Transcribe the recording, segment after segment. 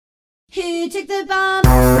Who took the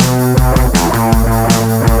bomb?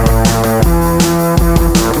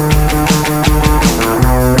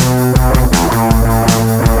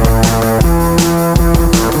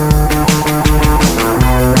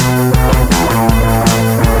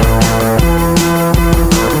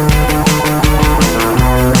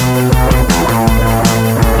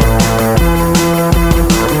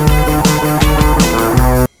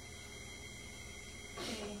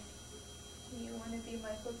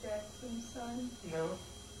 Michael Jackson's son? No.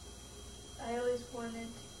 I always wanted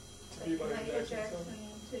To be Michael Jackson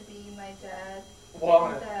to be my dad.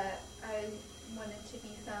 Why? That I wanted to be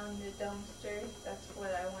found in a dumpster. That's what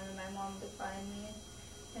I wanted my mom to find me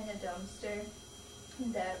in a dumpster.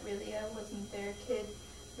 That really I wasn't their kid.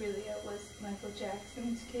 Really I was Michael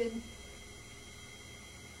Jackson's kid.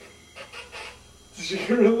 Did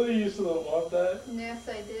you really used to want that? Yes,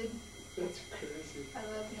 I did. That's crazy. I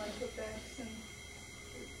love Michael Jackson.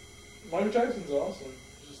 Michael Jackson's awesome.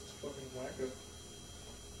 Just fucking wacko.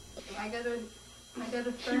 I got a She gonna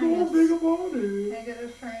think furnace. about it. I got a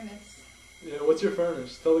furnace. Yeah, what's your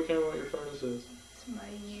furnace? Tell the camera what your furnace is. It's my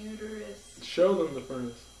uterus. Show them the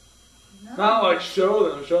furnace. No. Not like show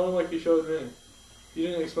them. Show them like you showed me. You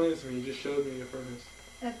didn't explain it to me. You just showed me your furnace.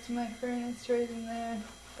 That's my furnace right in there.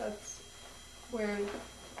 That's where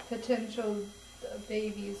potential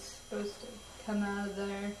baby's supposed to come out of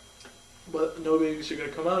there. But no babies are gonna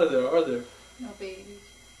come out of there, are there? No babies.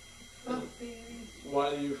 Fuck babies.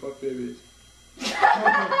 Why do you fuck babies? It's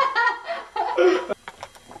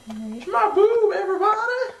It's my boob,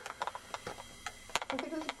 everybody! Look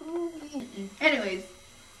at this booby. Anyways,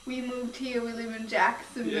 we moved here. We live in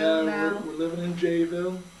Jacksonville Yeah, now. we're living in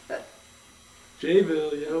Jayville. That-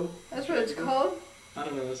 Jayville, yo. That's what it's called? I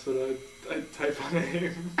don't know, that's what I type my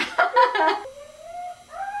name.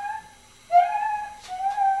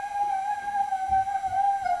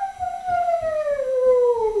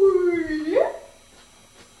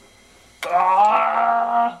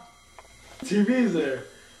 Ah! TV's there.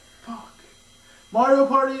 Fuck. Mario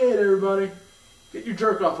Party 8, everybody. Get your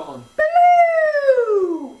jerk off on.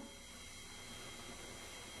 Boo!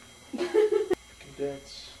 We can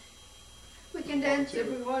dance. We can dance if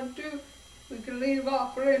we want to. We can leave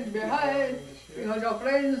our friends behind. Because our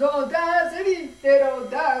friends don't dance, and if they don't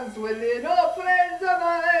dance, well, they're not friends of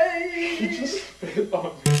mine. You just spit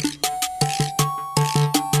on me.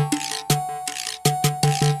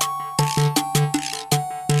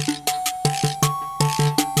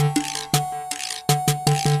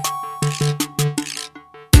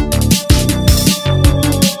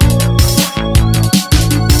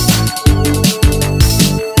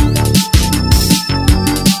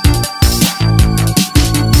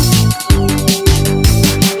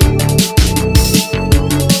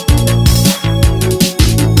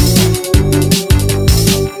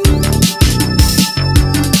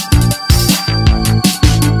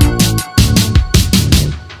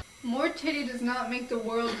 More titty does not make the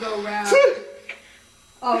world go round.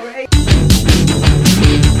 Alright.